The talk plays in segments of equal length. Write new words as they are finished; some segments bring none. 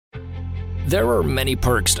There are many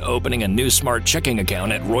perks to opening a new smart checking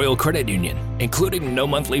account at Royal Credit Union, including no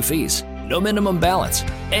monthly fees, no minimum balance,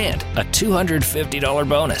 and a $250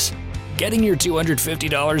 bonus. Getting your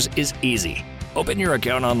 $250 is easy. Open your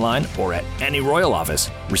account online or at any Royal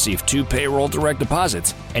office, receive 2 payroll direct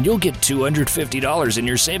deposits, and you'll get $250 in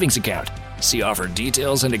your savings account. See offer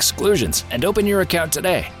details and exclusions and open your account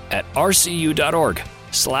today at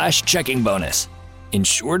rcu.org/checking bonus.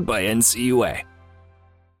 Insured by NCUA.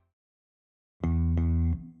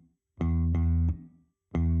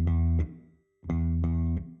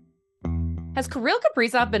 Has Kirill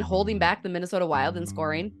Kaprizov been holding back the Minnesota Wild in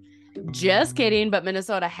scoring? Just kidding, but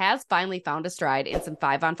Minnesota has finally found a stride in some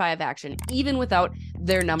 5-on-5 action, even without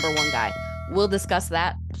their number one guy. We'll discuss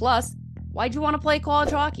that. Plus, why'd you want to play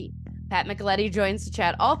college hockey? Pat Micheletti joins to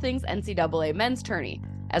chat all things NCAA men's tourney.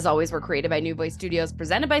 As always, we're created by New Voice Studios,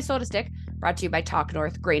 presented by SotaStick, brought to you by Talk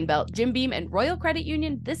North, Grain Belt, Jim Beam, and Royal Credit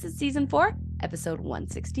Union. This is Season 4, Episode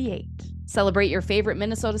 168. Celebrate your favorite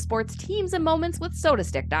Minnesota sports teams and moments with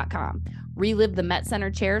SotaStick.com. Relive the Met Center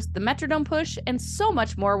chairs, the Metrodome push, and so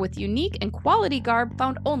much more with unique and quality garb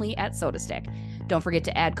found only at SotaStick. Don't forget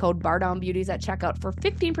to add code BarDownBeauties at checkout for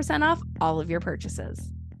 15% off all of your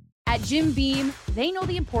purchases. At Jim Beam, they know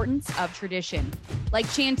the importance of tradition, like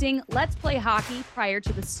chanting, "Let's play hockey" prior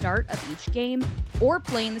to the start of each game, or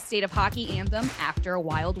playing the State of Hockey anthem after a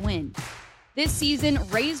Wild win. This season,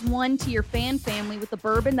 raise one to your fan family with a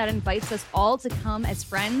bourbon that invites us all to come as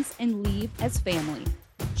friends and leave as family.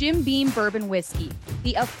 Jim Beam Bourbon Whiskey,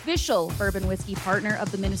 the official bourbon whiskey partner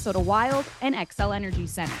of the Minnesota Wild and XL Energy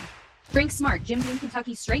Center. Drink smart. Jim Beam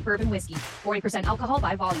Kentucky Straight Bourbon Whiskey. 40% alcohol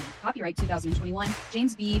by volume. Copyright 2021.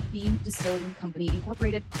 James B. Beam Distilling Company,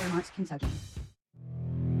 Incorporated, Claremont, Kentucky.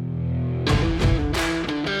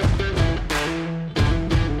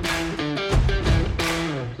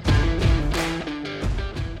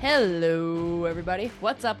 Hello, everybody.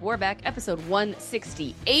 What's up? We're back. Episode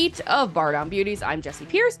 168 of Bar Down Beauties. I'm Jessi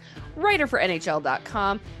Pierce, writer for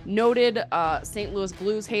NHL.com. Noted St. Louis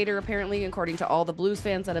Blues hater, apparently, according to all the Blues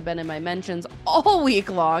fans that have been in my mentions all week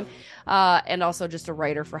long. And also just a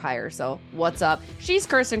writer for hire. So what's up? She's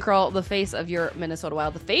Kirsten Krull, the face of your Minnesota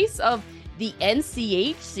Wild, the face of the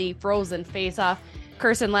NCHC Frozen Face-Off.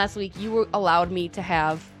 Kirsten, last week you allowed me to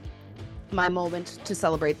have my moment to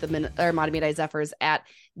celebrate the Matamidi Zephyrs at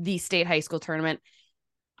the state high school tournament.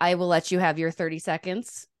 I will let you have your 30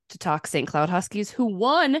 seconds to talk St. Cloud Huskies, who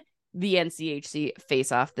won the NCHC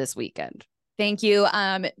face-off this weekend. Thank you.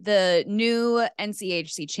 The new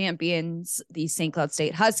NCHC champions, the St. Cloud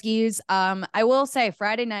State Huskies. I will say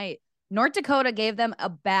Friday night, North Dakota gave them a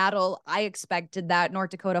battle. I expected that.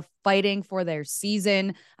 North Dakota fighting for their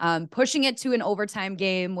season, pushing it to an overtime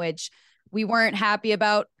game, which we weren't happy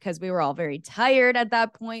about because we were all very tired at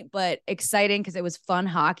that point, but exciting because it was fun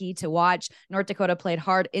hockey to watch. North Dakota played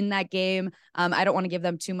hard in that game. I don't want to give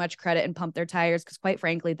them too much credit and pump their tires because, quite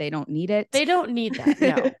frankly, they don't need it. They don't need that.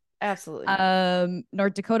 No, absolutely.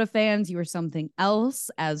 North Dakota fans, you were something else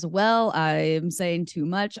as well. I am saying too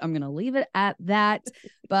much. I'm going to leave it at that.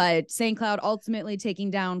 But St. Cloud ultimately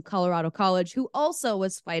taking down Colorado College, who also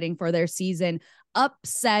was fighting for their season,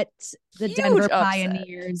 upset the Huge Denver upset.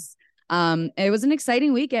 Pioneers. It was an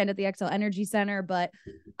exciting weekend at the XL Energy Center, but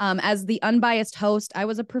as the unbiased host, I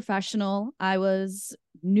was a professional. I was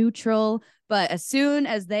neutral, but as soon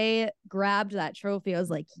as they grabbed that trophy, I was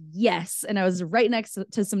like, yes. And I was right next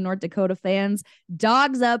to some North Dakota fans.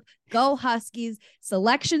 Dogs up, go Huskies.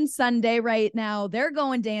 Selection Sunday right now. They're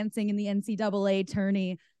going dancing in the NCAA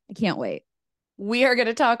tourney. I can't wait. We are going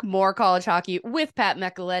to talk more college hockey with Pat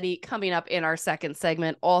Micheletti coming up in our second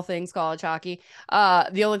segment, all things college hockey.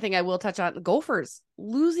 The only thing I will touch on, the Gophers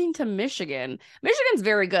losing to Michigan. Michigan's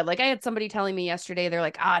very good. Like, I had somebody telling me yesterday, they're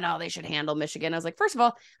like, no, they should handle Michigan. I was like, first of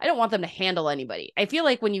all, I don't want them to handle anybody. I feel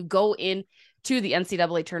like when you go into the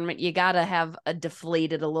NCAA tournament, you got to have a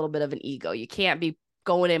little bit of an ego. You can't be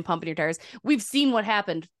going in, pumping your tires. We've seen what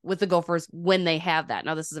happened with the Gophers when they have that.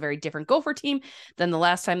 Now, this is a very different Gopher team than the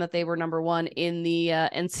last time that they were number one in the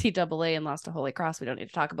NCAA and lost to Holy Cross. We don't need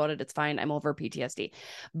to talk about it. It's fine. I'm over PTSD.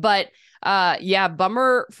 But yeah,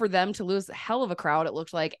 bummer for them to lose. A hell of a crowd, it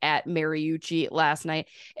looked like, at Mariucci last night.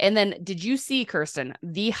 And then did you see, Kirsten,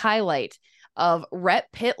 the highlight of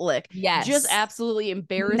Rhett Pitlick? Yes. Just absolutely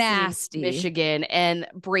embarrassing Nasty. Michigan and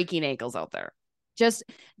breaking ankles out there. Just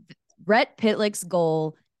Rhett Pitlick's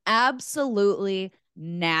goal, absolutely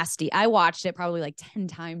nasty. I watched it probably like 10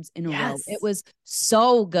 times in a row. It was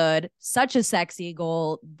so good. Such a sexy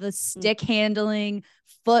goal. The stick handling,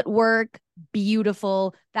 footwork,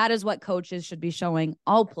 beautiful. That is what coaches should be showing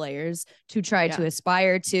all players to try to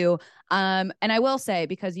aspire to. And I will say,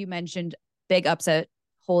 because you mentioned big upset,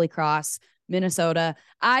 Holy Cross, Minnesota.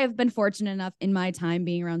 I've been fortunate enough in my time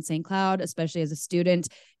being around St. Cloud, especially as a student,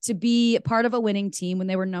 to be part of a winning team when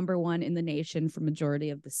they were number one in the nation for majority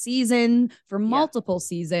of the season, for multiple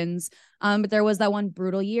seasons. But there was that one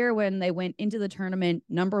brutal year when they went into the tournament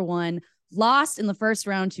number one, lost in the first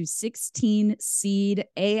round to 16 seed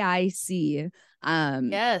AIC.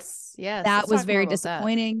 Yes. That was very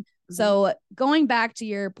disappointing. So going back to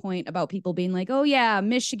your point about people being like, oh yeah,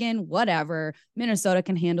 Michigan, whatever, Minnesota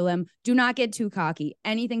can handle them. Do not get too cocky.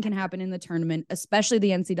 Anything can happen in the tournament, especially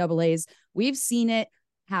the NCAAs. We've seen it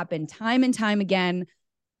happen time and time again.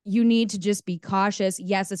 You need to just be cautious.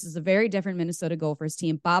 Yes, this is a very different Minnesota Gophers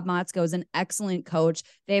team. Bob Motzko is an excellent coach.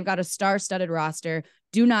 They've got a star-studded roster.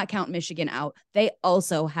 Do not count Michigan out. They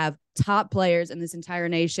also have top players in this entire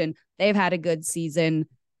nation. They've had a good season.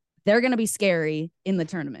 They're going to be scary in the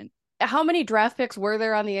tournament. How many draft picks were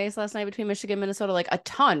there on the ice last night between Michigan and Minnesota? Like a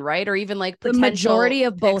ton, right? Or even like the majority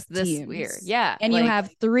of both this teams. Year. Yeah. And you have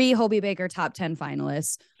 3 Hobie Baker top 10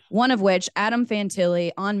 finalists, one of which, Adam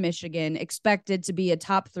Fantilli on Michigan, expected to be a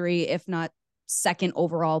top 3, if not second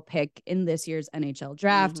overall pick in this year's NHL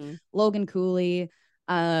draft. Logan Cooley,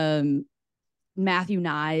 Matthew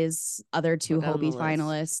Nyes, other 2 Hobie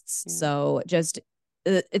finalists. Yeah. So just,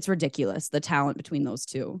 it's ridiculous, the talent between those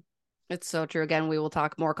two. It's so true. Again, we will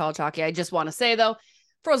talk more college hockey. I just want to say, though,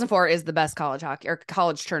 Frozen Four is the best college hockey or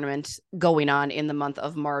college tournament going on in the month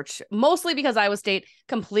of March, mostly because Iowa State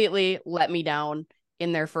completely let me down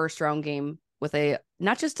in their first round game with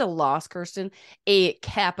not just a loss, Kirsten, a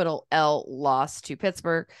capital L loss to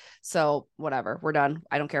Pittsburgh. So whatever, we're done.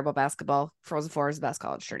 I don't care about basketball. Frozen Four is the best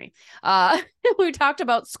college tourney. We talked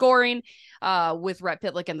about scoring with Rhett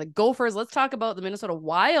Pitlick and the Gophers. Let's talk about the Minnesota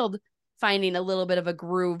Wild finding a little bit of a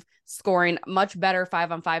groove, scoring much better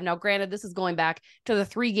 5-on-5. Now, granted, this is going back to the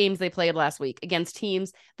 3 games they played last week against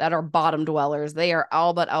teams that are bottom dwellers. They are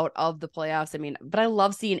all but out of the playoffs. I mean, but I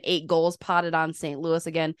love seeing 8 goals potted on St. Louis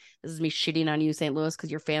again. This is me shitting on you, St. Louis,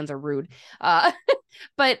 because your fans are rude.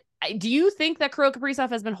 But do you think that Kirill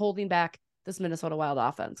Kaprizov has been holding back this Minnesota Wild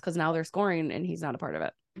offense? Because now they're scoring and he's not a part of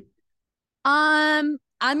it. I'm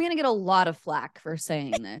going to get a lot of flack for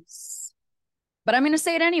saying this. But I'm going to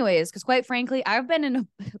say it anyways, because quite frankly, I've been in a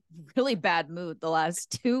really bad mood the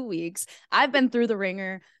last 2 weeks. I've been through the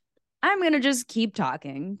ringer. I'm going to just keep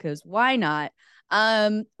talking because why not?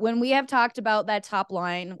 When we have talked about that top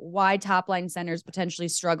line, why top line centers potentially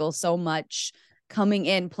struggle so much coming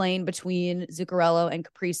in, playing between Zuccarello and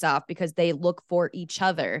Kaprizov because they look for each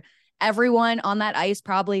other. Everyone on that ice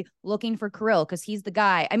probably looking for Kirill because he's the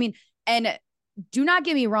guy. I mean, and do not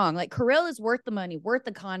get me wrong. Like, Kirill is worth the money, worth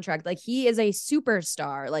the contract. Like, he is a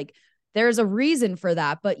superstar. Like, there's a reason for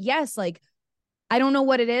that. But yes, like, I don't know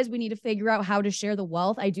what it is. We need to figure out how to share the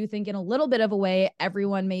wealth. I do think in a little bit of a way,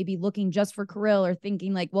 everyone may be looking just for Kirill or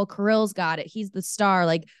thinking like, well, Kirill's got it. He's the star.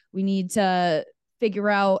 Like, we need to figure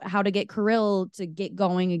out how to get Kirill to get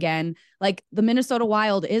going again. Like, the Minnesota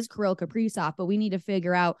Wild is Kirill Kaprizov, but we need to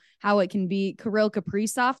figure out how it can be Kirill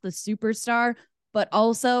Kaprizov, the superstar, but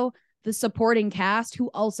also the supporting cast who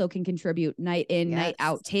also can contribute night in, night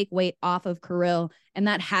out, take weight off of Kirill. And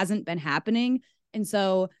that hasn't been happening. And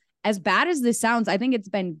so as bad as this sounds, I think it's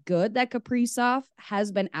been good that Kaprizov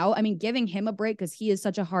has been out. I mean, giving him a break because he is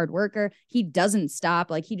such a hard worker. He doesn't stop.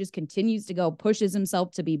 Like, he just continues to go, pushes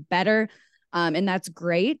himself to be better. And that's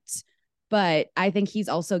great. But I think he's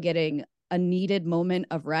also getting a needed moment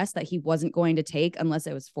of rest that he wasn't going to take unless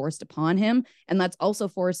it was forced upon him. And that's also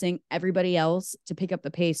forcing everybody else to pick up the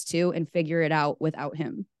pace too and figure it out without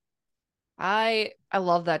him. I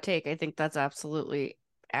love that take. I think that's absolutely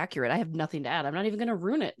accurate. I have nothing to add. I'm not even going to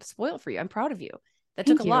ruin it, spoil it for you. I'm proud of you. That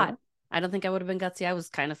took a lot. I don't think I would have been gutsy. I was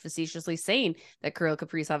kind of facetiously saying that Kirill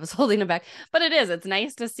Kaprizov is holding him back, but it is. It's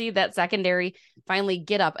nice to see that secondary finally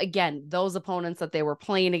get up. Again, those opponents that they were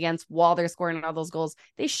playing against while they're scoring all those goals,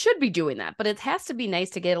 they should be doing that, but it has to be nice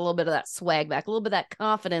to get a little bit of that swag back, a little bit of that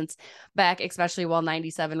confidence back, especially while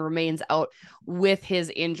 97 remains out with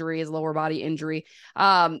his injury, his lower body injury.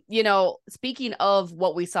 You know, speaking of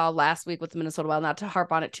what we saw last week with the Minnesota Wild, not to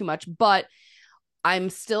harp on it too much, but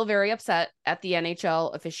I'm still very upset at the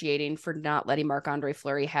NHL officiating for not letting Marc-Andre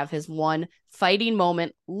Fleury have his one fighting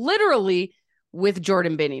moment, literally with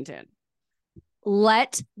Jordan Binnington.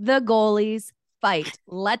 Let the goalies fight.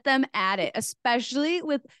 Let them at it, especially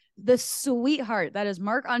with the sweetheart that is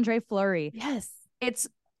Marc-Andre Fleury. Yes. It's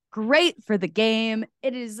great for the game.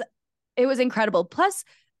 It was incredible. Plus,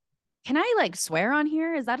 can I like swear on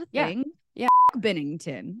here? Is that a thing? Yeah.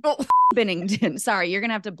 Binnington. Oh. Binnington. Sorry, you're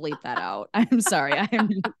gonna have to bleep that out. I'm sorry.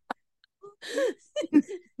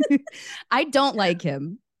 I don't like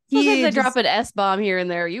him. Sometimes I drop an S-bomb here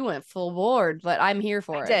and there. You went full board, but I'm here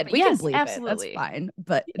for it. We can bleep it. That's fine.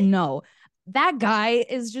 But no, that guy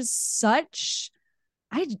is just such.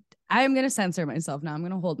 I'm gonna censor myself now. I'm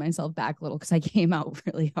gonna hold myself back a little because I came out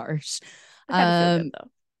really harsh. Good,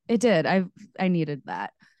 it did. I needed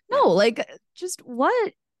that. No, like just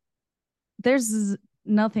what? There's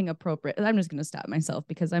nothing appropriate. I'm just gonna stop myself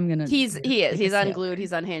because I'm gonna. He's unglued.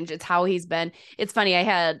 He's unhinged. It's how he's been. It's funny. I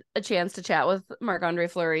had a chance to chat with Marc-Andre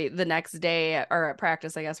Fleury the next day, or at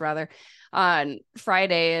practice, I guess, rather, on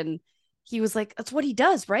Friday, and he was like, "That's what he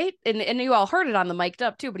does, right?" And you all heard it on the mic'd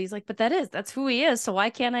up too. But he's like, "But that's who he is. So why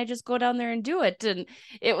can't I just go down there and do it?" And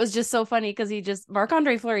it was just so funny because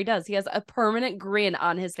Marc-Andre Fleury does. He has a permanent grin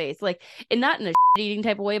on his face, like, and not in a eating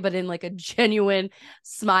type of way, but in like a genuine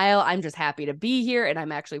smile. I'm just happy to be here, and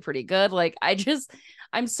I'm actually pretty good. Like,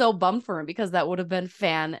 I'm so bummed for him because that would have been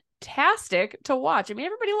fantastic to watch. I mean,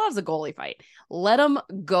 everybody loves a goalie fight. Let them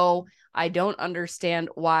go. I don't understand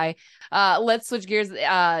why. Let's switch gears.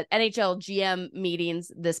 NHL GM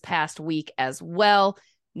meetings this past week as well.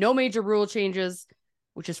 No major rule changes,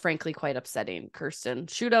 which is frankly quite upsetting. Kirsten,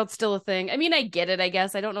 shootout's still a thing. I mean, I get it, I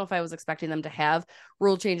guess. I don't know if I was expecting them to have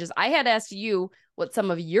rule changes. I had asked you what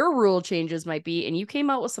some of your rule changes might be, and you came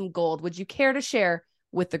out with some gold. Would you care to share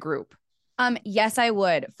with the group? Yes, I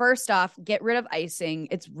would. First off, get rid of icing.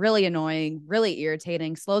 It's really annoying, really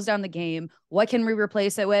irritating, slows down the game. What can we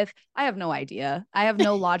replace it with? I have no idea. I have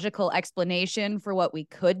no logical explanation for what we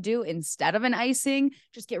could do instead of an icing.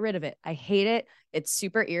 Just get rid of it. I hate it. It's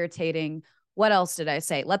super irritating. What else did I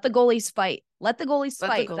say? Let the goalies fight. Let the goalies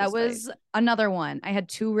fight. That was another one. I had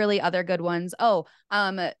two really other good ones.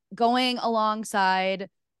 Going alongside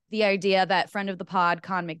the idea that friend of the pod,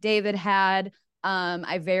 Con McDavid, had.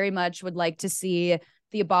 I very much would like to see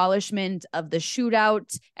the abolishment of the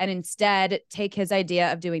shootout and instead take his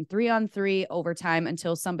idea of doing 3-on-3 overtime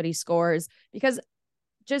until somebody scores, because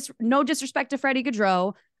just no disrespect to Freddie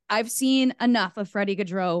Gaudreau. I've seen enough of Freddie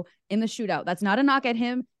Gaudreau in the shootout. That's not a knock at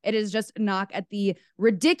him. It is just a knock at the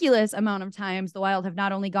ridiculous amount of times the Wild have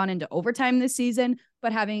not only gone into overtime this season,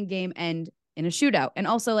 but having a game end in a shootout. And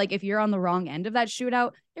also, like, if you're on the wrong end of that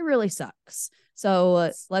shootout, it really sucks.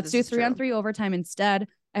 So let's do 3-on-3 overtime instead.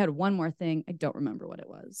 I had one more thing. I don't remember what it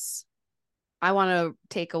was. I want to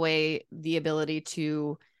take away the ability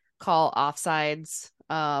to call offsides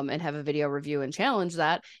and have a video review and challenge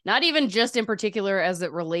that. Not even just in particular as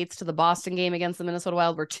it relates to the Boston game against the Minnesota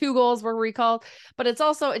Wild where 2 goals were recalled, but it's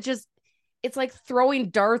also, it's like throwing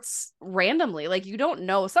darts randomly. Like, you don't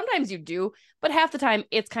know. Sometimes you do, but half the time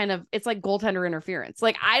it's like goaltender interference.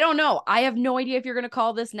 Like, I don't know. I have no idea if you're going to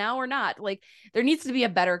call this now or not. Like, there needs to be a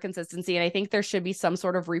better consistency. And I think there should be some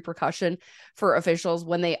sort of repercussion for officials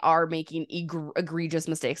when they are making egregious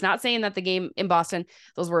mistakes. Not saying that the game in Boston,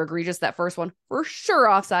 those were egregious. That first one, for sure,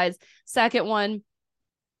 offsides. Second one,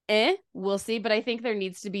 we'll see. But I think there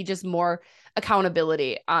needs to be just more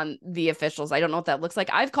accountability on the officials. I don't know what that looks like.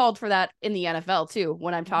 I've called for that in the NFL too,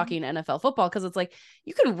 when I'm talking NFL football, because it's like,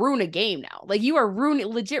 you can ruin a game now. Like, you are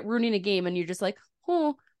legit ruining a game, and you're just like,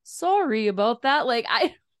 oh, sorry about that.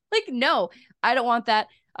 No, I don't want that.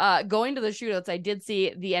 Going to the shootouts, I did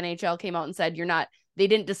see the NHL came out and said they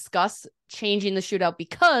didn't discuss changing the shootout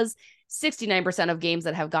because 69% of games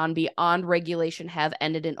that have gone beyond regulation have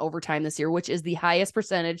ended in overtime this year, which is the highest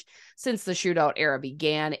percentage since the shootout era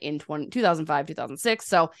began in 2005, 2006.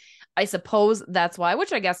 So I suppose that's why,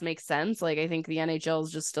 which I guess makes sense. Like, I think the NHL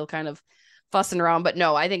is just still kind of fussing around. But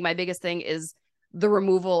no, I think my biggest thing is the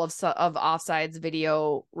removal of offsides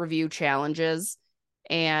video review challenges.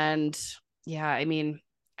 And yeah, I mean,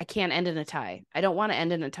 I can't end in a tie. I don't want to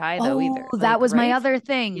end in a tie though either. That was my other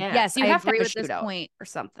thing. Yeah. Yes, you have to agree have with this point or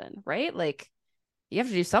something, right? Like, you have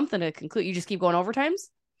to do something to conclude. You just keep going overtimes.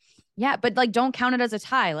 Yeah, but like, don't count it as a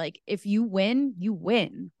tie. Like, if you win, you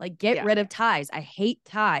win. Like, get rid of ties. I hate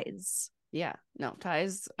ties. Yeah, no,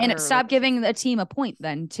 ties. And stop giving the team a point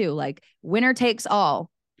then too. Like, winner takes all.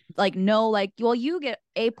 Like, no, like, well, you get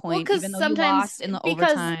a point even though sometimes you lost in the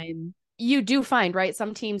overtime. You do find, right,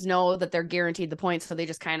 some teams know that they're guaranteed the points, so they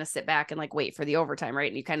just kind of sit back and like wait for the overtime,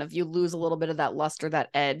 right? And you lose a little bit of that luster, that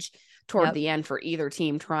edge toward the end for either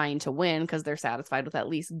team trying to win, because they're satisfied with at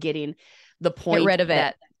least getting the point. Get rid of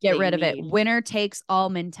it. Get rid of it. Winner takes all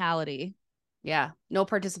mentality. Yeah. No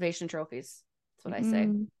participation trophies. That's what I say.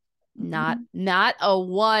 Not a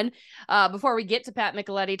one. Before we get to Pat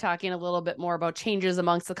Micheletti talking a little bit more about changes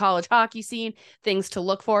amongst the college hockey scene, things to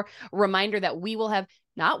look for, reminder that we will have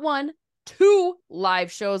not 1, 2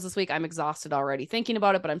 live shows this week. I'm exhausted already thinking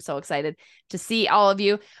about it, but I'm so excited to see all of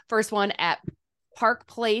you. First one at Park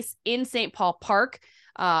Place in St. Paul Park.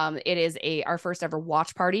 It is our first ever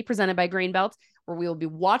watch party presented by Greenbelt. where we will be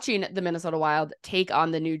watching the Minnesota Wild take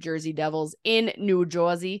on the New Jersey Devils in New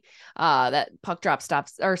Jersey. That puck drop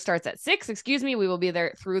starts at 6. We will be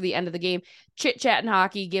there through the end of the game, chit chatting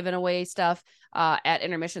hockey, giving away stuff at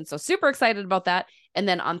intermission. So super excited about that. And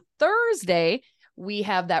then on Thursday, we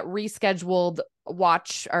have that rescheduled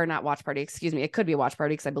not watch party. It could be a watch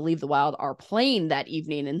party because I believe the Wild are playing that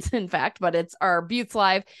evening in fact, but it's our Buttes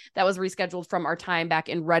Live that was rescheduled from our time back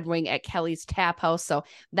in Red Wing at Kelly's Tap House. So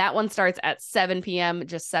that one starts at 7 p.m.,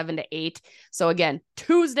 just 7 to 8. So again,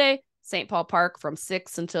 Tuesday, St. Paul Park from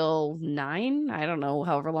 6 until 9. I don't know,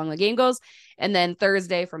 however long the game goes. And then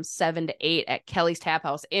Thursday from 7 to 8 at Kelly's Tap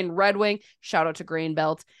House in Red Wing. Shout out to Grain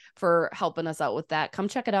Belt for helping us out with that. Come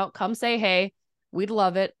check it out. Come say hey. We'd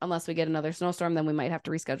love it. Unless we get another snowstorm, then we might have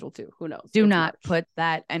to reschedule too. Who knows? Do not put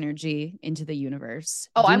that energy into the universe.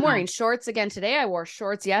 I'm wearing shorts again today. I wore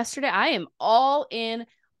shorts yesterday. I am all in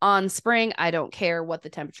on spring. I don't care what the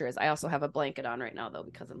temperature is. I also have a blanket on right now though,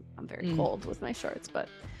 because I'm very cold with my shorts, but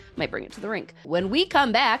might bring it to the rink. When we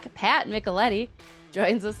come back, Pat Micheletti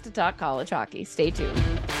joins us to talk college hockey. Stay tuned.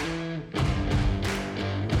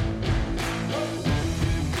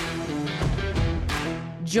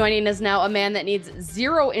 Joining us now, a man that needs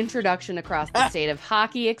zero introduction across the state of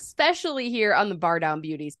hockey, especially here on the Bar Down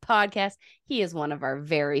Beauties podcast. He is one of our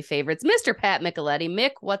very favorites, Mr. Pat Micheletti.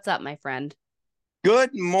 Mick, what's up, my friend?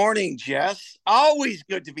 Good morning, Jess. Always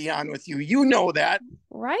good to be on with you. You know that,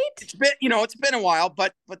 right? It's been a while,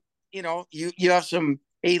 but you have some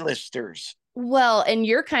A-listers. Well, and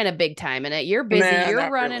you're kind of big time in it. You're busy. You're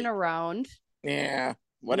running around. Yeah,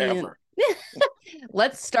 whatever.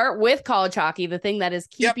 Let's start with college hockey, the thing that is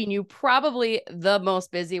keeping you probably the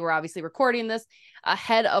most busy. We're obviously recording this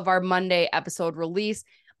ahead of our Monday episode release,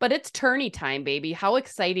 but it's tourney time, baby. How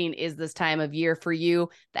exciting is this time of year for you,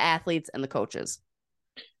 the athletes and the coaches?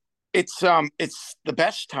 It's the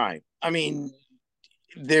best time. I mean,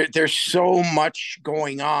 there's so much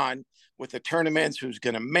going on with the tournaments, who's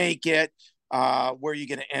going to make it, where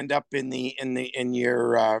you're going to end up in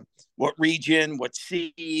your what region, what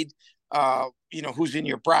seed, who's in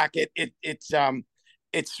your bracket.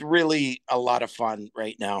 It's really a lot of fun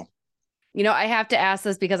right now. I have to ask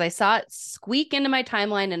this because I saw it squeak into my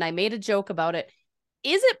timeline and I made a joke about it.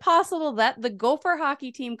 Is it possible that the Gopher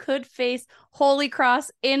hockey team could face Holy Cross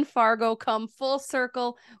in Fargo, come full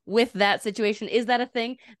circle with that situation? Is that a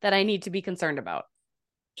thing that I need to be concerned about?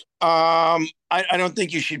 I don't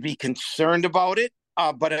think you should be concerned about it,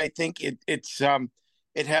 but I think it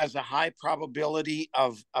has a high probability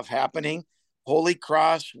of happening. Holy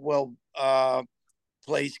Cross will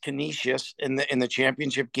plays Canisius in the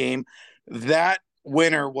championship game. That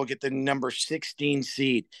winner will get the number 16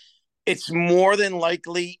 seed. It's more than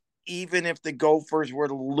likely, even if the Gophers were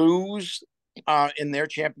to lose in their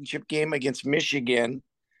championship game against Michigan,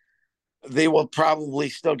 they will probably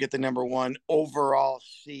still get the number 1 overall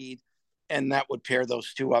seed, and that would pair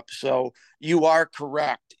those two up. So you are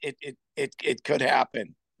correct. It could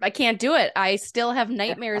happen. I can't do it. I still have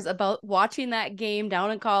nightmares about watching that game down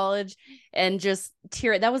in college and just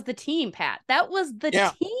tear it. That was the team, Pat. That was the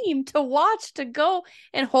team to watch, to go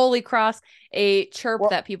and Holy Cross, a chirp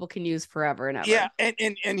that people can use forever and ever. Yeah.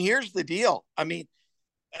 And here's the deal. I mean,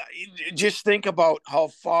 just think about how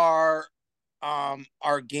far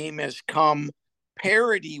our game has come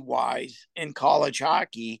parity wise in college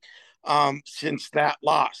hockey since that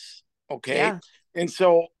loss. Okay. Yeah. And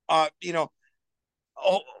so,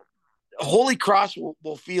 Holy Cross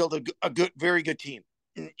will field a good, very good team,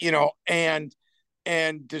 and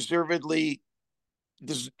deservedly,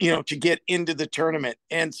 to get into the tournament.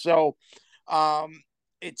 And so,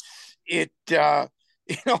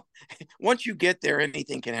 once you get there,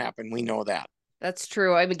 anything can happen. We know that. That's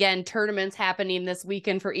true. Again, tournaments happening this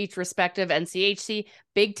weekend for each respective NCHC,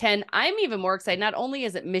 Big Ten. I'm even more excited. Not only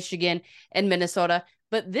is it Michigan and Minnesota,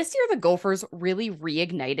 but this year the Gophers really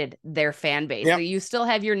reignited their fan base. Yep. So you still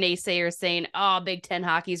have your naysayers saying, Big Ten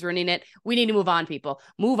hockey's ruining it. We need to move on, people.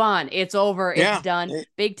 Move on. It's over. It's done.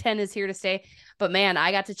 Big Ten is here to stay. But man,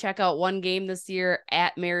 I got to check out one game this year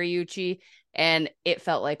at Mariucci, and it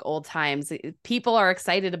felt like old times. People are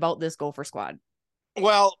excited about this Gopher squad.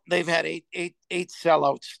 Well, they've had eight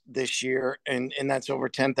sellouts this year, and that's over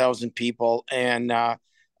 10,000 people. And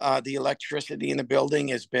the electricity in the building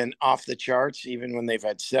has been off the charts, even when they've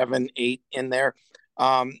had 7, 8 in there.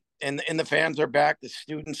 And the fans are back. The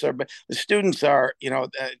students are,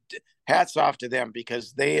 hats off to them,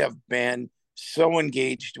 because they have been so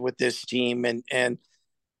engaged with this team. And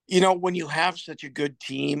when you have such a good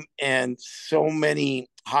team and so many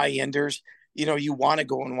high enders, you want to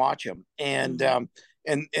go and watch them. And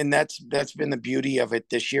that's been the beauty of it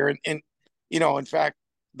this year. And in fact,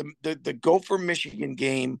 the Gopher Michigan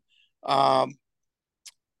game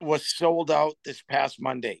was sold out this past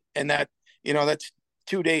Monday, and that's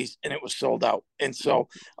 2 days, and it was sold out. And so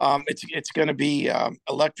it's going to be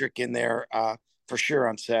electric in there for sure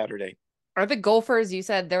on Saturday. Are the Gophers, you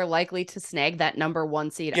said they're likely to snag that number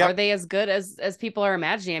 1 seed. Yep. Are they as good as people are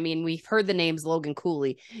imagining? I mean, we've heard the names Logan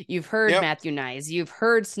Cooley. You've heard Matthew Nyes. You've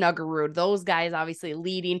heard Snuggerud. Those guys obviously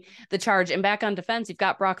leading the charge. And back on defense, you've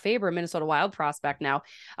got Brock Faber, a Minnesota Wild prospect now.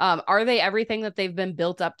 Are they everything that they've been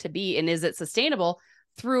built up to be? And is it sustainable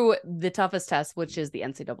through the toughest test, which is the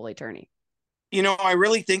NCAA tourney? I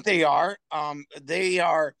really think they are. They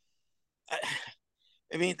are.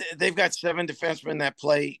 I mean, they've got 7 defensemen that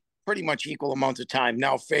play pretty much equal amounts of time.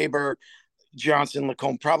 Now, Faber, Johnson,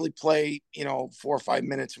 Lacombe probably play, 4 or 5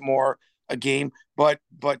 minutes more a game. But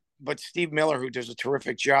Steve Miller, who does a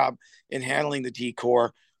terrific job in handling the D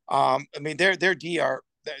corps, I mean, their D are.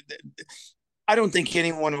 I don't think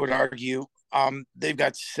anyone would argue. They've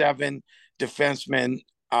got 7 defensemen,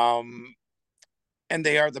 and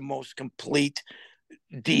they are the most complete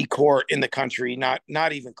D corps in the country. Not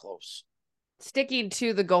even close. Sticking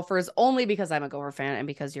to the Gophers only because I'm a Gopher fan and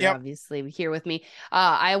because you're obviously here with me.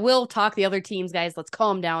 I will talk the other teams, guys. Let's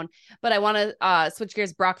calm down. But I want to switch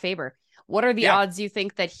gears. Brock Faber. What are the odds you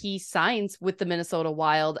think that he signs with the Minnesota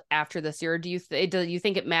Wild after this year? Do you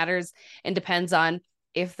think it matters and depends on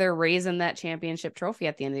if they're raising that championship trophy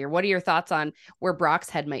at the end of the year? What are your thoughts on where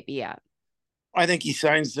Brock's head might be at? I think he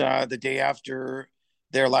signs the day after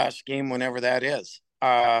their last game, whenever that is.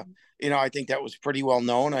 I think that was pretty well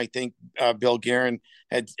known. I think Bill Guerin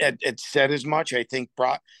had said as much. I think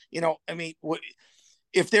Brock,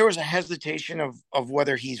 if there was a hesitation of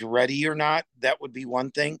whether he's ready or not, that would be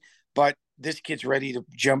one thing. But this kid's ready to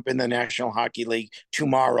jump in the National Hockey League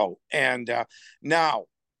tomorrow. And now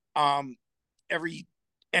every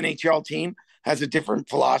NHL team has a different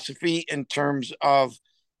philosophy in terms of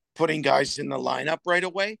putting guys in the lineup right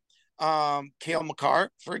away. Cale Makar,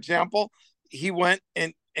 for example, he went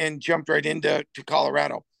and jumped right into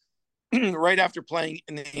Colorado right after playing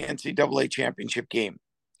in the NCAA championship game.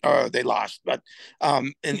 They lost, but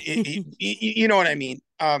you know what I mean.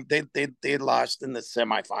 They lost in the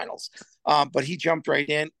semifinals, but he jumped right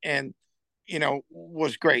in and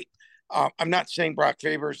was great. I'm not saying Brock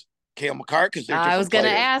Faber's Cale Makar because they're. I was going to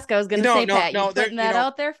ask. I was going to say, Pat, you putting that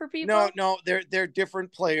out there for people? No, they're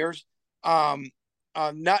different players.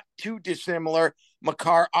 Not too dissimilar.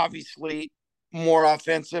 Makar obviously more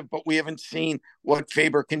offensive, but we haven't seen what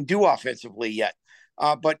Faber can do offensively yet.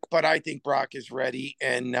 But I think Brock is ready,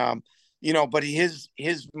 and but his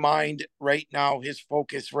mind right now, his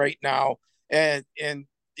focus right now, and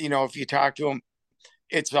if you talk to him,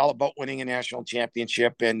 it's all about winning a national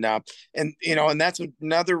championship, and that's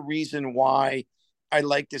another reason why I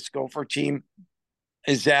like this Gopher team,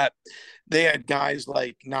 is that they had guys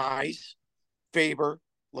like Nyes, Faber,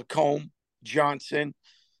 Lacombe, Johnson,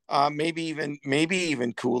 maybe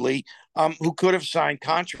even Cooley, who could have signed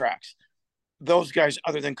contracts. Those guys,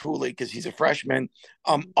 other than Cooley, because he's a freshman,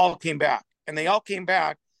 all came back, and they all came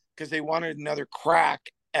back because they wanted another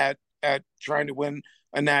crack at trying to win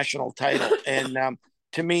a national title. And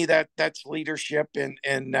to me, that's leadership, and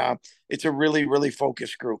it's a really, really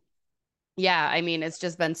focused group. Yeah, I mean, it's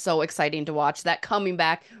just been so exciting to watch. That coming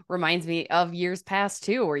back reminds me of years past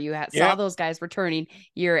too, where you saw those guys returning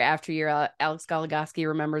year after year. Alex Goligoski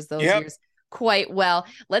remembers those years quite well.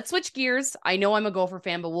 Let's switch gears. I know I'm a Gopher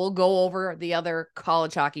fan, but we'll go over the other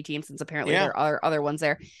college hockey teams since apparently there are other ones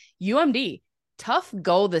there. UMD, tough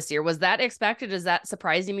go this year. Was that expected? Is that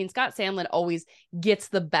surprising? I mean, Scott Sandlin always gets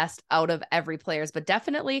the best out of every players, but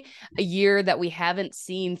definitely a year that we haven't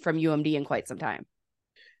seen from UMD in quite some time.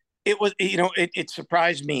 It was, it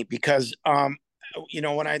surprised me because,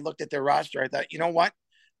 when I looked at their roster, I thought, you know what,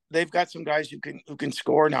 they've got some guys who can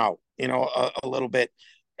score now, a little bit,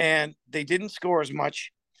 and they didn't score as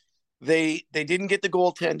much. They didn't get the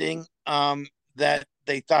goaltending that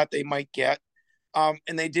they thought they might get, and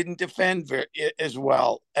they didn't defend as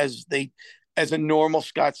well as a normal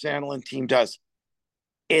Scott Sandlin team does.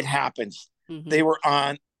 It happens. Mm-hmm. They were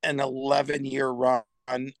on an 11-year run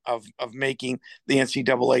of making the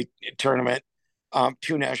NCAA tournament,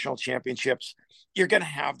 2 national championships. You're going to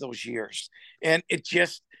have those years. And it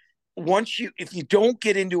just, if you don't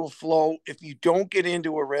get into a flow, if you don't get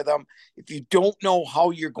into a rhythm, if you don't know how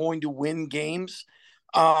you're going to win games,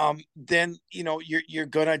 then, you're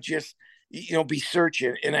going to just, be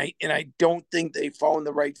searching. And I don't think they found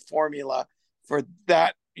the right formula for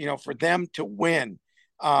that, for them to win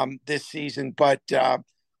this season. But,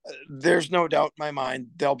 there's no doubt in my mind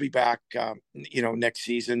they'll be back, next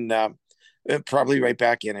season, probably right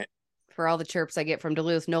back in it. For all the chirps I get from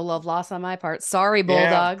Duluth, no love lost on my part. Sorry, Yeah.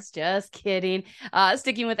 Bulldogs. Just kidding.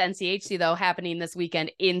 Sticking with NCHC, though, happening this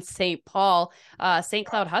weekend in St. Paul, St.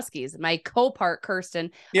 Cloud Huskies. My co-part,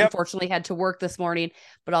 Kirsten, Yep. unfortunately had to work this morning,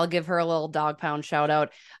 but I'll give her a little dog pound shout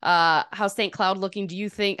out. How's St. Cloud looking? Do you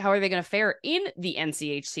think, how are they going to fare in the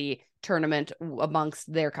NCHC tournament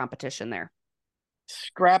amongst their competition there?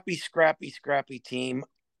 Scrappy team.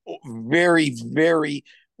 Very, very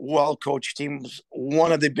well coached team.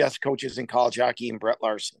 One of the best coaches in college hockey, in Brett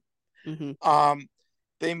Larson. Mm-hmm.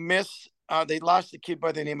 They lost a kid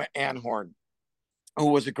by the name of Anhorn, who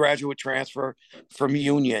was a graduate transfer from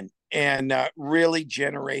Union, and really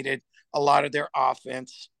generated a lot of their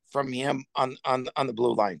offense from him on the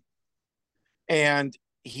blue line. And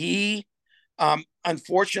he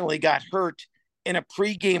unfortunately got hurt in a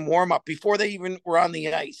pregame warmup before they even were on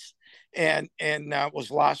the ice, and was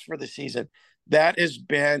lost for the season. That has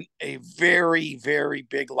been a very, very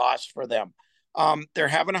big loss for them. They're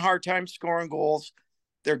having a hard time scoring goals.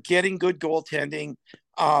 They're getting good goaltending.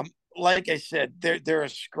 Like I said, they're a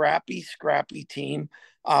scrappy team,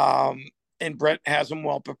 and Brett has them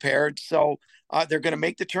well prepared. So they're going to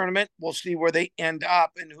make the tournament. We'll see where they end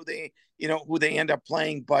up and who they end up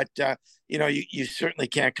playing. But you certainly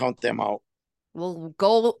can't count them out. We'll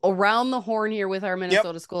go around the horn here with our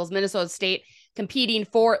Minnesota schools. Minnesota State competing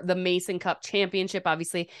for the Mason Cup Championship.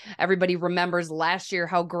 Obviously, everybody remembers last year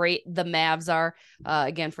how great the Mavs are.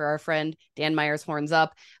 Again, for our friend Dan Myers, horns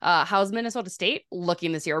up. How's Minnesota State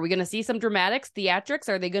looking this year? Are we going to see some dramatics, theatrics?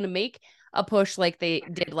 Are they going to make a push like they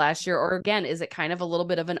did last year? Or again, is it kind of a little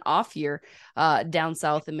bit of an off year down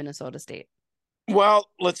south in Minnesota State? Well,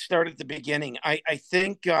 let's start at the beginning. I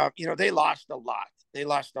think, they lost a lot. They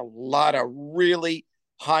lost a lot of really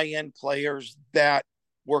high-end players that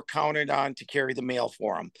were counted on to carry the mail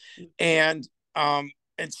for them. And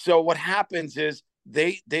so what happens is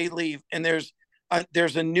they leave, and there's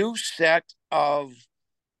a new set of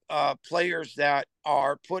players that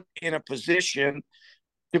are put in a position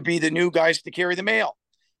to be the new guys to carry the mail.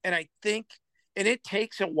 And I think, and it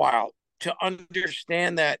takes a while to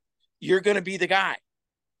understand that you're going to be the guy,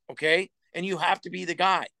 okay? And you have to be the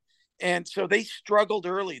guy. And so they struggled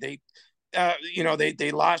early. They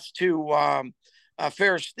lost to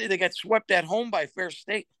Ferris State. They got swept at home by Ferris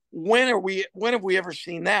State. When have we ever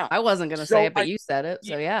seen that? I wasn't going to say it, but you said it.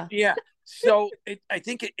 So yeah. Yeah. So I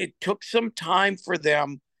think it took some time for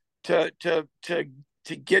them to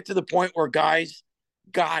get to the point where guys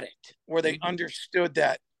got it, where they understood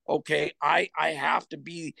that, okay, I have to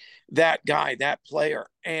be that guy, that player.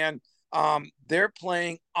 And they're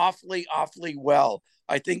playing awfully well.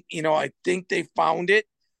 I think they found it.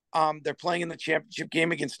 They're playing in the championship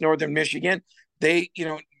game against Northern Michigan. They,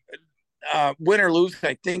 win or lose,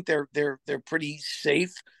 I think they're pretty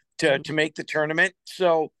safe to make the tournament.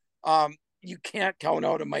 So you can't count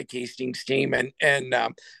out a Mike Hastings team, and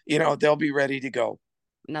they'll be ready to go.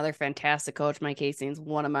 Another fantastic coach, Mike Hastings,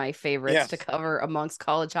 one of my favorites to cover amongst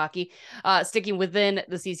college hockey. Sticking within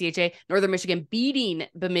the CCHA, Northern Michigan beating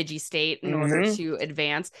Bemidji State in order to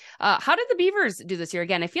advance. How did the Beavers do this year?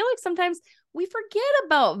 Again, I feel like sometimes we forget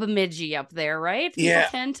about Bemidji up there, right? People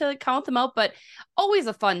tend to count them out, but always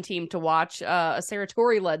a fun team to watch. A Sarah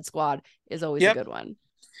Torrey-led squad is always a good one.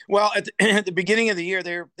 Well, at the beginning of the year,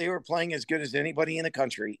 they were playing as good as anybody in the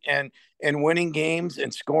country, and winning games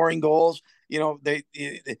and scoring goals.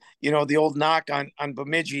 The old knock on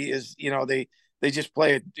Bemidji is, they just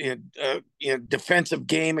play a defensive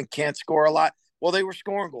game and can't score a lot. Well, they were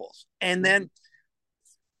scoring goals, and then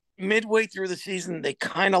midway through the season, they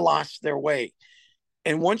kind of lost their way.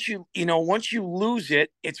 And once you lose it,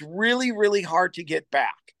 it's really, really hard to get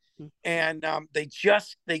back. And they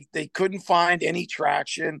couldn't find any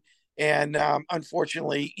traction, and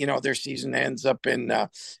unfortunately, their season ends up in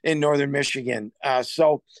Northern Michigan. I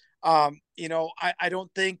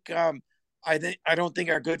don't think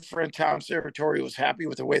our good friend Tom Serratori was happy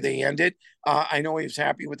with the way they ended. I know he was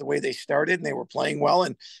happy with the way they started, and they were playing well,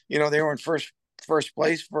 and they were in first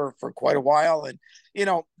place for quite a while, and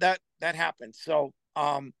that happened. So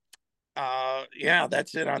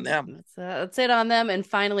that's it on them. That's it on them. And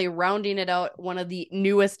finally, rounding it out, one of the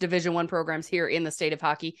newest Division I programs here in the state of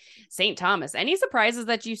hockey, St. Thomas. Any surprises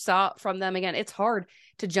that you saw from them? Again, it's hard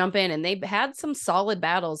to jump in, and they've had some solid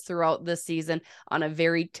battles throughout this season on a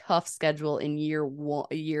very tough schedule in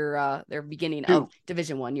their beginning of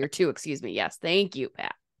Division I, year 2, excuse me. Yes, thank you,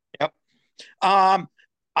 Pat. Yep.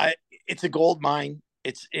 It's a gold mine.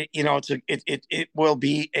 It will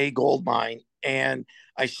be a gold mine. And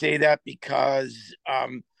I say that because,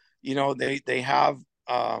 they have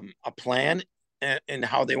a plan and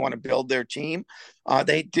how they want to build their team.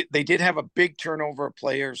 They did have a big turnover of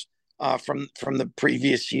players from the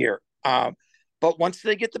previous year. But once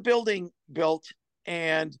they get the building built,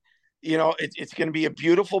 and it's going to be a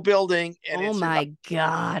beautiful building. And oh my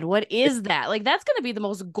God, what is that? Like, that's going to be the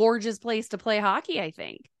most gorgeous place to play hockey, I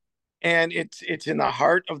think. And it's in the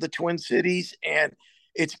heart of the Twin Cities, and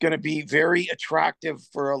it's going to be very attractive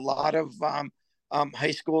for a lot of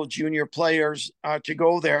high school junior players to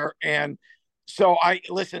go there. And so I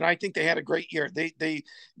think they had a great year. They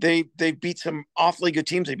beat some awfully good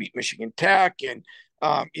teams. They beat Michigan Tech, and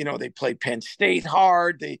they played Penn State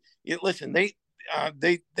hard. They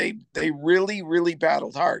really, really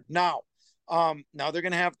battled hard. Now they're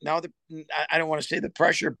going to have, I don't want to say the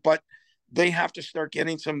pressure, but they have to start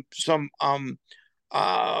getting some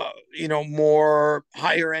more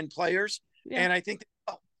higher end players. Yeah. And I think,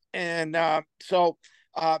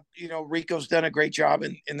 Rico's done a great job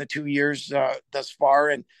in the 2 years thus far.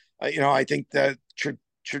 And, I think the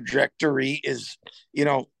trajectory is,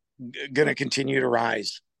 going to continue to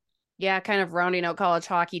rise. Yeah, kind of rounding out college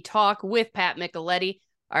hockey talk with Pat Micheletti.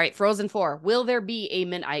 All right, Frozen Four. Will there be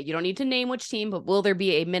you don't need to name which team, but will there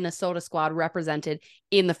be a Minnesota squad represented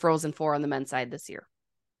in the Frozen Four on the men's side this year?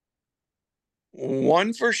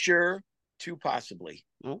 One for sure, two possibly.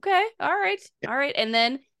 Okay, all right. Yeah. All right, and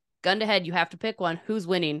then gun to head, you have to pick one. Who's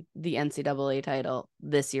winning the NCAA title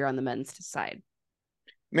this year on the men's side?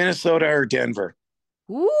 Minnesota or Denver.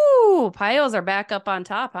 Ooh, Pios are back up on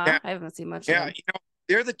top, huh? Yeah. I haven't seen much of them.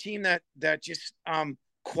 They're the team that just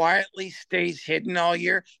quietly stays hidden all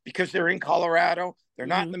year because they're in Colorado. They're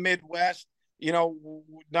not in the Midwest. We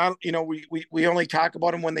only talk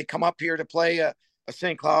about them when they come up here to play a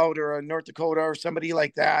St. Cloud or a North Dakota or somebody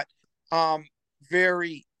like that.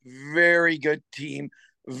 Very, very good team.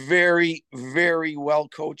 Very, very well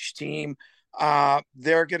coached team.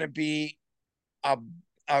 They're going to be a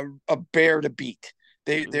bear to beat.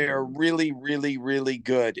 They are really, really, really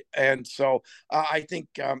good. And so I think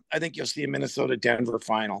you'll see a Minnesota-Denver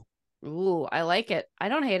final. Ooh, I like it. I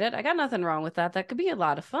don't hate it. I got nothing wrong with that. That could be a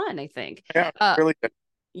lot of fun, I think. Yeah, really good.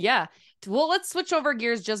 Yeah. Well, let's switch over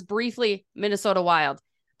gears just briefly. Minnesota Wild.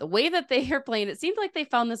 The way that they are playing, it seems like they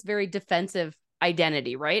found this very defensive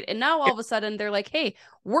identity, right? And now all of a sudden they're like, hey,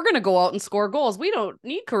 we're going to go out and score goals. We don't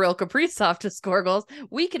need Kirill Kaprizov to score goals.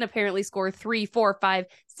 We can apparently score 3, 4, 5,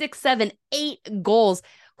 6, 7, 8 goals.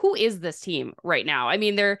 Who is this team right now? I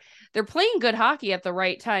mean, they're playing good hockey at the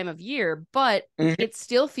right time of year, but it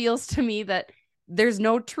still feels to me that there's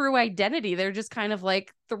no true identity. They're just kind of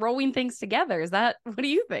like throwing things together. What do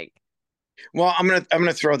you think? Well, I'm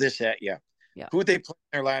gonna throw this at you. Yeah. Who they played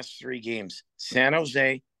in their last 3 games? San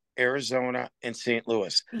Jose, Arizona, and St.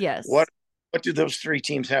 Louis. Yes. What do those 3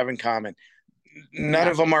 teams have in common? None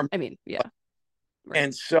of them are. I mean, yeah. Right.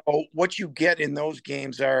 And so what you get in those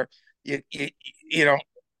games are, those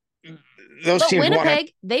but teams.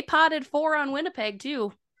 Winnipeg, they potted 4 on Winnipeg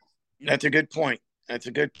too. That's a good point. That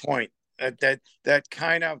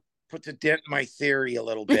kind of puts a dent in my theory a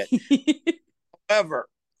little bit.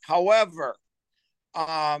 However,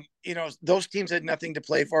 those teams had nothing to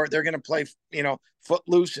play for. They're going to play,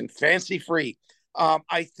 footloose and fancy free.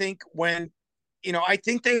 I think I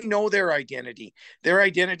think they know their identity. Their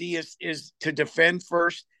identity is to defend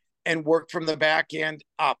first and work from the back end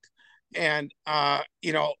up. And,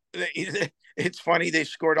 it's funny. They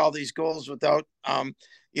scored all these goals without,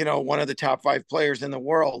 one of the top 5 players in the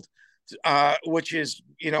world, which is,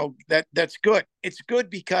 that's good. It's good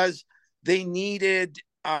because they needed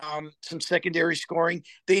some secondary scoring.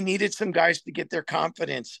 They needed some guys to get their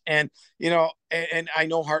confidence. And, and I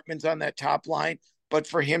know Hartman's on that top line, but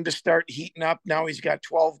for him to start heating up, now he's got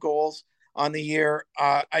 12 goals on the year.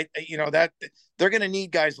 That they're going to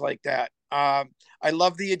need guys like that. I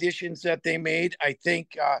love the additions that they made. I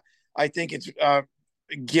think it's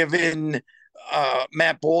given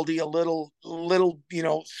Matt Boldy a little,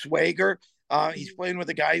 swagger. He's playing with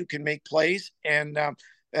a guy who can make plays, and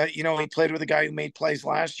he played with a guy who made plays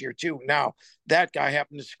last year too. Now that guy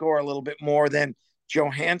happened to score a little bit more than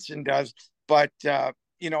Johansson does, but I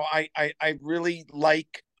really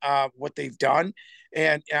like what they've done,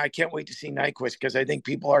 and I can't wait to see Nyquist, because I think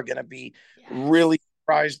people are going to be really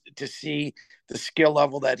surprised to see the skill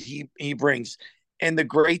level that he brings. And the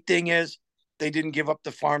great thing is, they didn't give up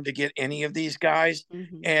the farm to get any of these guys,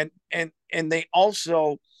 and they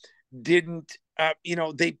also didn't.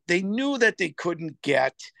 They knew that they couldn't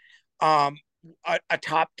get a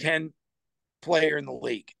top 10 player in the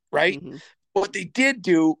league, right? What they did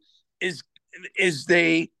do is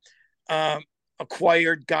they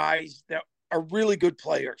acquired guys that are really good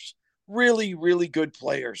players, really, really good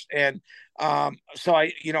players. And so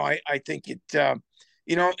I think it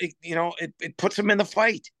puts them in the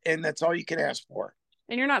fight, and that's all you can ask for.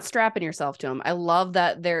 And you're not strapping yourself to them. I love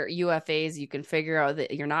that they're UFAs. You can figure out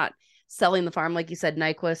that you're not selling the farm. Like you said,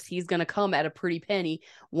 Nyquist, he's going to come at a pretty penny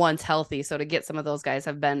once healthy. So to get some of those guys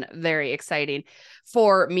have been very exciting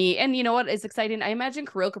for me. And you know what is exciting? I imagine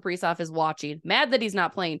Kirill Kaprizov is watching, mad that he's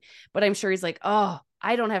not playing, but I'm sure he's like, oh,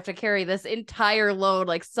 I don't have to carry this entire load.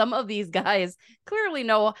 Like some of these guys clearly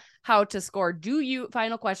know how to score.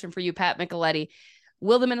 Final question for you, Pat Micheletti.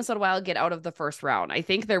 Will the Minnesota Wild get out of the first round? I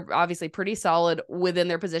think they're obviously pretty solid within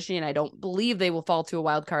their positioning. I don't believe they will fall to a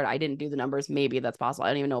wild card. I didn't do the numbers. Maybe that's possible. I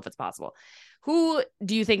don't even know if it's possible. Who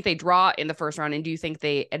do you think they draw in the first round? And do you think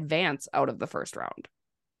they advance out of the first round?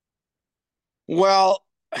 Well,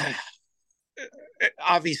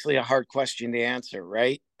 obviously a hard question to answer,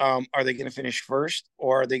 right? Are they going to finish first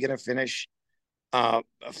or are they going to finish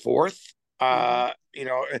fourth?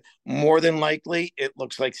 More than likely, it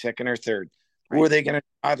looks like second or third. Right. Who are they going to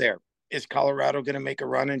draw there? Is Colorado going to make a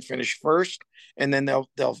run and finish first, and then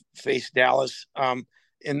they'll face Dallas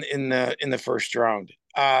in the first round?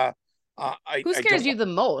 Who scares you the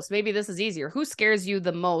most? Maybe this is easier. Who scares you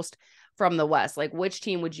the most from the West? Like, which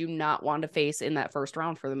team would you not want to face in that first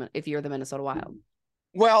round for them if you're the Minnesota Wild?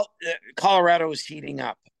 Well, Colorado is heating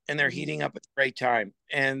up, and they're heating up at the right time.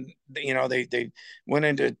 And they went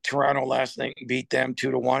into Toronto last night and beat them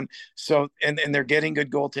 2-1. So and they're getting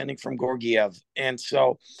good goaltending from Georgiev, and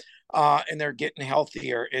so and they're getting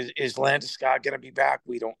healthier. Is Landeskog going to be back?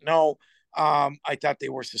 We don't know. I thought they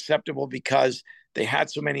were susceptible because they had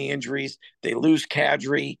so many injuries. They lose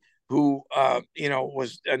Kadri, who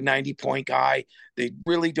was a 90-point guy. They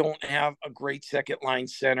really don't have a great second line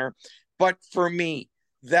center. But for me,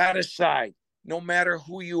 that aside, no matter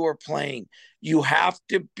who you are playing, you have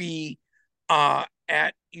to be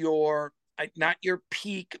at your, not your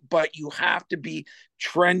peak, but you have to be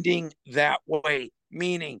trending that way,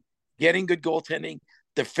 meaning getting good goaltending,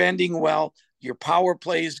 defending well, your power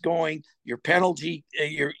play is going, your penalty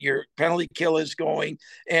kill is going,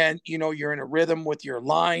 and you're in a rhythm with your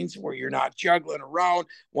lines where you're not juggling around,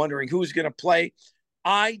 wondering who's going to play.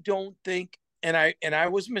 I don't think, and I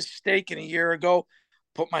was mistaken a year ago.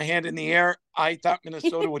 Put my hand in the air. I thought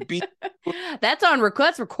Minnesota would beat. That's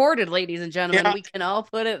recorded, ladies and gentlemen. Yeah. We can all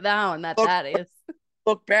put it down. That is.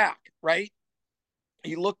 Look back, right?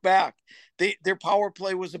 You look back. Their power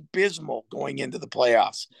play was abysmal going into the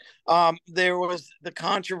playoffs. There was the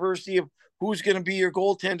controversy of who's going to be your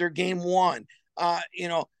goaltender game one.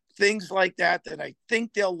 Things like that I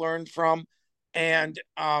think they'll learn from and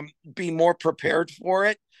be more prepared for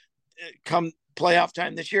it come playoff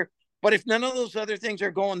time this year. But if none of those other things are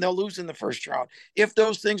going, they'll lose in the first round. If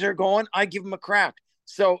those things are going, I give them a crack.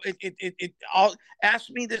 So I'll ask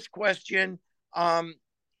me this question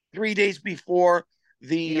 3 days before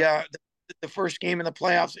the first game in the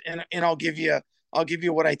playoffs, and I'll give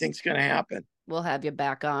you what I think is going to happen. We'll have you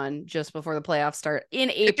back on just before the playoffs start in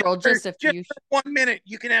April. Just 1 minute.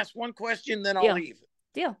 You can ask one question, then I'll leave.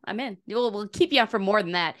 Deal. I'm in. We'll keep you on for more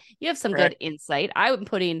than that. You have some good insight. I'm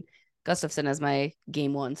putting Gustafsson as my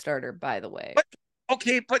game one starter, by the way.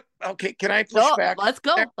 Okay. Can I push back? Let's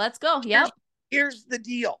go. Yeah. Here's the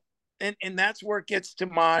deal. And that's where it gets to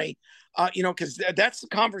my, because that's the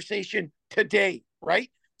conversation today, right?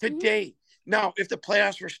 Today. Mm-hmm. Now, if the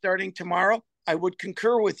playoffs were starting tomorrow, I would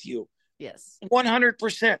concur with you. Yes.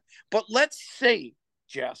 100%. But let's say,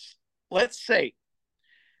 Jess,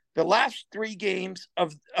 the last 3 games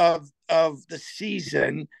of the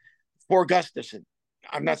season for Gustafsson,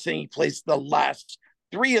 I'm not saying he plays the last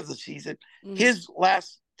 3 of the season, his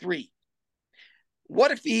last 3. What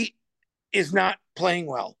if he is not playing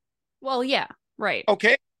well? Well, yeah, right.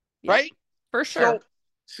 Okay, yeah, right? For sure.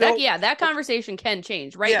 That conversation can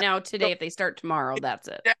change. Now, today, if they start tomorrow, that's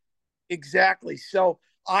it. Exactly. So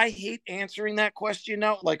I hate answering that question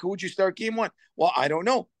now. Like, who would you start game one? Well, I don't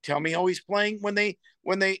know. Tell me how he's playing when they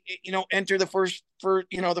enter the first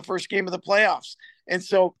game of the playoffs. And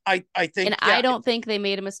so I think, and I don't think they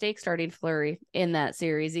made a mistake starting Fleury in that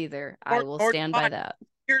series either. I will stand by that.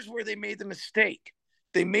 Here's where they made the mistake.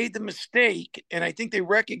 They made the mistake, and I think they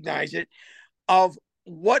recognize it, of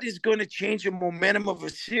what is going to change the momentum of a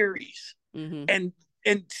series. Mm-hmm.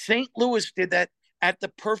 And St. Louis did that at the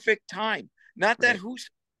perfect time. Not that who's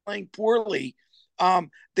playing poorly.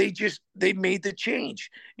 They made the change,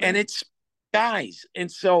 and it's guys. And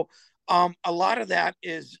so a lot of that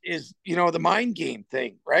is the mind game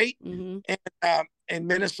thing, right? Mm-hmm. And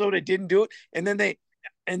Minnesota didn't do it, and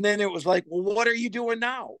then it was like, well, what are you doing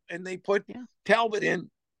now? And they put Talbot in,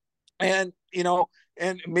 and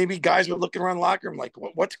and maybe guys were looking around the locker room like,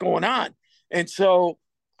 what's going on? And so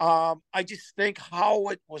I just think how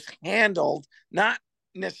it was handled, not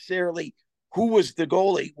necessarily who was the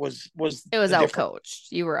goalie was it was the out difference.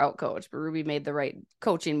 coached. You were out coached, but Ruby made the right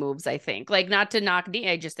coaching moves, I think. Like, not to knock D,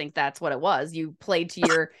 I just think that's what it was. You played to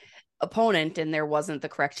your opponent and there wasn't the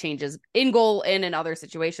correct changes in goal and in other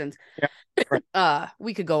situations. Yeah, right.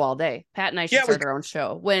 We could go all day. Pat and I should start our own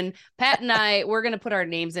show. When Pat and we're gonna put our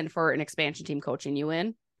names in for an expansion team coaching. You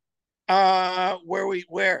in?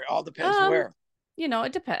 Where? All depends where. You know,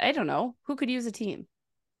 it depends. I don't know. Who could use a team?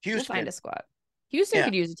 Houston. We'll find a squad. Houston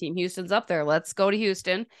could use a team. Houston's up there. Let's go to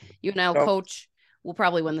Houston. You and I will coach. We'll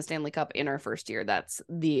probably win the Stanley Cup in our first year. That's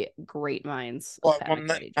the great minds.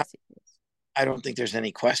 I don't think there's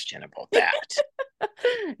any question about that.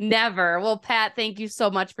 Never. Well, Pat, thank you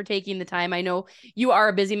so much for taking the time. I know you are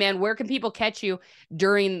a busy man. Where can people catch you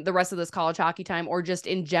during the rest of this college hockey time or just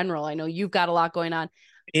in general? I know you've got a lot going on.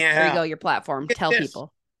 Yeah. There you go, your platform. Tell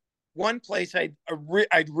people. One place I'd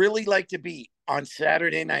really like to be on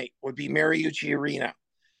Saturday night would be Mariucci Arena.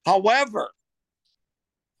 However,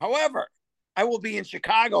 I will be in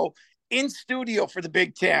Chicago in studio for the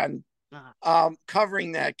Big Ten,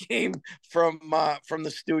 covering that game from the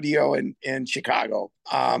studio in Chicago.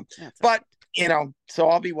 But so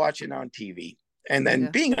I'll be watching on TV and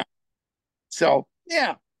then being on. So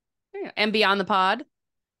yeah. And be on the pod.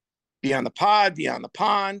 Be on the pod, be on the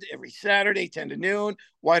pond every Saturday, 10 to noon.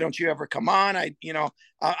 Why don't you ever come on?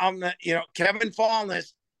 I'm the, Kevin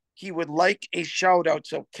Fallness, he would like a shout out.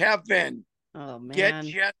 So Kevin, get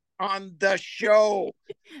Jet on the show.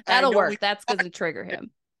 That'll work. That's going to trigger him.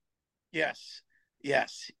 Yes.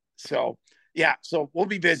 So we'll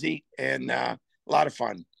be busy and a lot of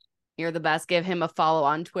fun. You're the best. Give him a follow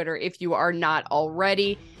on Twitter if you are not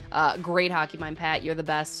already. Great hockey mind, Pat. You're the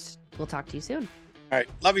best. We'll talk to you soon. All right.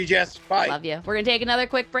 Love you, Jess. Bye. Love you. We're going to take another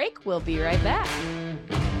quick break. We'll be right back.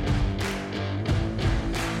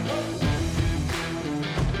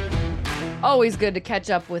 Always good to catch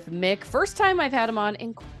up with Mick. First time I've had him on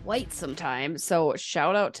in quite some time. So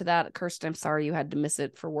shout out to that. Kirsten, I'm sorry you had to miss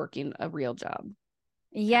it for working a real job.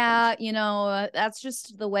 Yeah, that's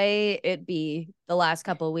just the way it be the last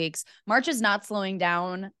couple of weeks. March is not slowing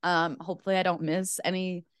down. Hopefully I don't miss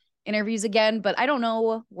any interviews again, but I don't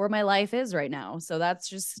know where my life is right now. So that's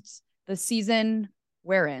just the season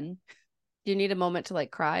we're in. Do you need a moment to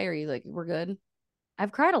cry? Or are you we're good?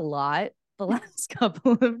 I've cried a lot the last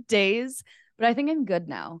couple of days, but I think I'm good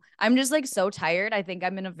now. I'm just so tired. I think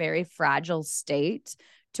I'm in a very fragile state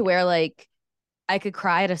to where I could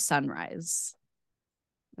cry at a sunrise.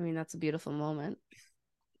 I mean, that's a beautiful moment.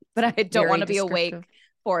 But I don't want to be awake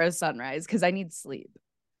for a sunrise because I need sleep.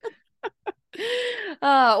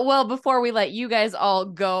 Well, before we let you guys all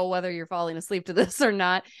go, whether you're falling asleep to this or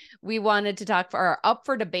not, we wanted to talk for our up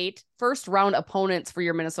for debate first round opponents for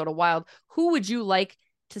your Minnesota Wild. Who would you like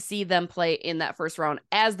to see them play in that first round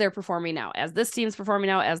as they're performing now, as this team's performing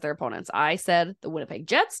now, as their opponents? I said the Winnipeg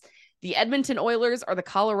Jets, the Edmonton Oilers, or the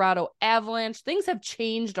Colorado Avalanche. Things have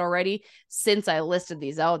changed already since I listed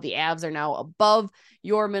these out. The Avs are now above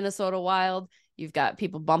your Minnesota Wild. You've got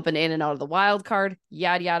people bumping in and out of the wild card,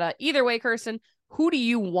 yada, yada. Either way, Kirsten, who do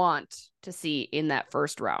you want to see in that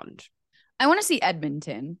first round? I want to see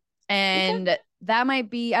Edmonton. And that might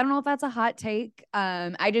be, I don't know if that's a hot take.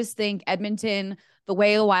 I just think Edmonton, the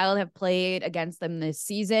way the Wild have played against them this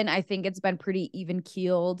season, I think it's been pretty even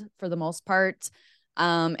keeled for the most part.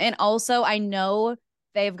 And also I know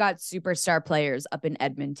they've got superstar players up in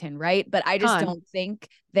Edmonton, right? But I just don't think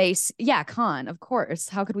Con, of course.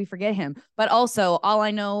 How could we forget him? But also all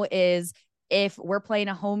I know is if we're playing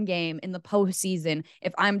a home game in the postseason,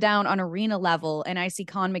 if I'm down on arena level and I see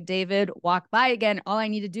Con McDavid walk by again, all I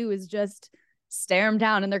need to do is just stare him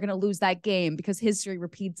down and they're going to lose that game because history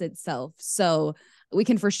repeats itself. So we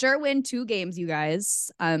can for sure win 2 games, you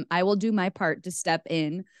guys. I will do my part to step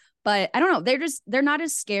in. But I don't know. They're not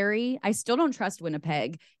as scary. I still don't trust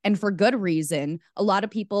Winnipeg. And for good reason. A lot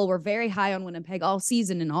of people were very high on Winnipeg all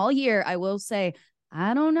season and all year. I will say,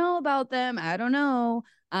 I don't know about them. I don't know.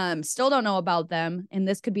 Still don't know about them. And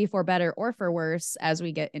this could be for better or for worse as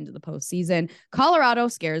we get into the postseason. Colorado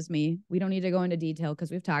scares me. We don't need to go into detail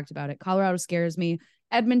because we've talked about it. Colorado scares me.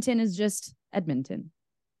 Edmonton is just Edmonton.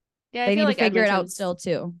 Yeah, they need to figure it out still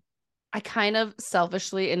too. I kind of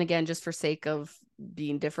selfishly, and again, just for sake of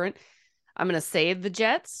being different, I'm going to say the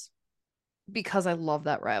Jets because I love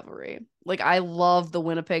that rivalry. I love the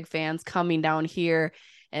Winnipeg fans coming down here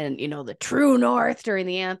and, the true north during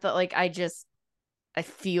the anthem.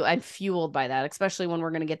 I'm fueled by that, especially when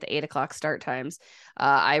we're going to get the 8:00 start times.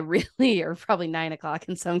 I really, or probably 9:00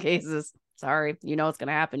 in some cases. Sorry, it's going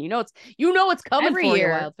to happen. It's coming every for year,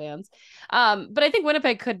 you, Wild fans. But I think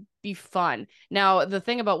Winnipeg could be fun. Now, the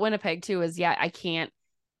thing about Winnipeg too is, I can't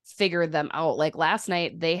figure them out. Last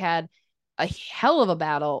night they had a hell of a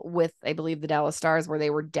battle with, I believe, the Dallas Stars, where they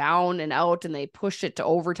were down and out and they pushed it to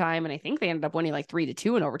overtime. And I think they ended up winning like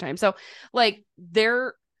 3-2 in overtime. So like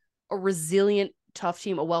they're a resilient, tough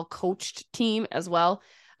team, a well-coached team as well.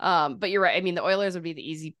 But you're right. I mean, the Oilers would be the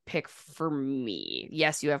easy pick for me.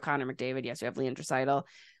 Yes, you have Connor McDavid. Yes, you have Leon Draisaitl.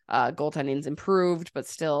 Goaltending's improved, but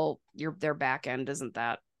still their back end isn't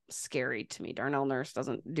that scary to me. Darnell Nurse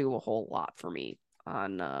doesn't do a whole lot for me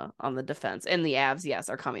on the defense. And the Avs, yes,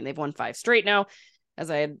 are coming. They've won 5 straight now.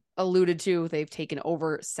 As I had alluded to, they've taken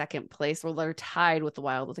over second place. Well, they're tied with the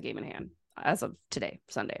Wild with a game in hand as of today,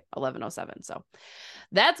 Sunday, 11:07. So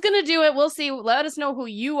that's going to do it. We'll see. Let us know who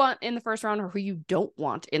you want in the first round or who you don't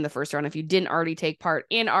want in the first round if you didn't already take part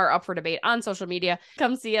in our Up for Debate on social media.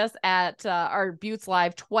 Come see us at our Buttes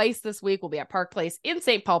Live twice this week. We'll be at Park Place in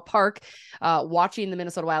St. Paul Park watching the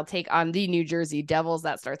Minnesota Wild take on the New Jersey Devils.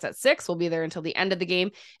 That starts at 6. We'll be there until the end of the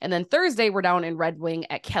game. And then Thursday, we're down in Red Wing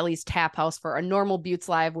at Kelly's Tap House for a normal Buttes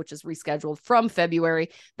Live, which is rescheduled from February.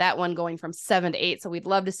 That one going from 7 to 8. So we'd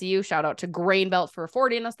love to see you. Shout out to Grain Belt for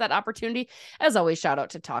affording us that opportunity. As always, shout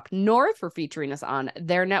out to Talk North for featuring us on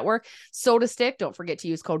their network. SotaStick, don't forget to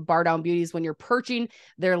use code BarDownBeauties when you're purchasing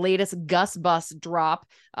their latest Gus Bus drop.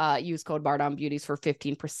 Use code BarDownBeauties for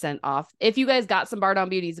 15% off. If you guys got some Bar Down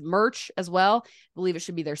Beauties merch as well, I believe it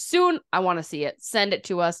should be there soon. I want to see it. Send it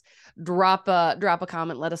to us. Drop a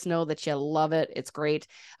comment. Let us know that you love it. It's great.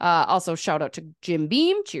 Also, shout out to Jim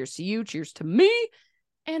Beam. Cheers to you. Cheers to me.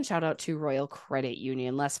 And shout out to Royal Credit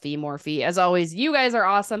Union. Less fee, more fee. As always, you guys are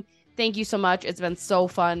awesome. Thank you so much. It's been so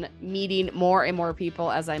fun meeting more and more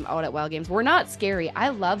people as I'm out at Wild Games. We're not scary. I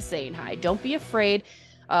love saying hi. Don't be afraid.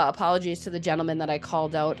 Apologies to the gentleman that I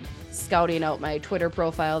called out, scouting out my Twitter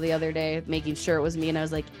profile the other day, making sure it was me. And I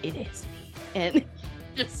was like, it is me. And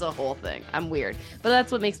just the whole thing. I'm weird. But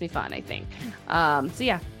that's what makes me fun, I think. So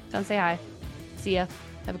yeah, don't say hi. See ya.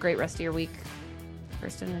 Have a great rest of your week.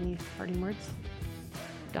 Kirsten, any parting words?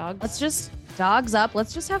 Dogs? Dogs up.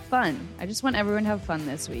 Let's just have fun. I just want everyone to have fun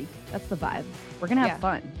this week. That's the vibe. We're going to have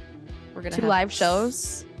fun. We're going to 2 live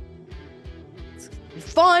shows. It's gonna be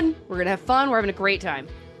fun. We're going to have fun. We're having a great time.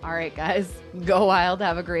 All right, guys. Go Wild.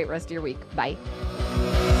 Have a great rest of your week. Bye.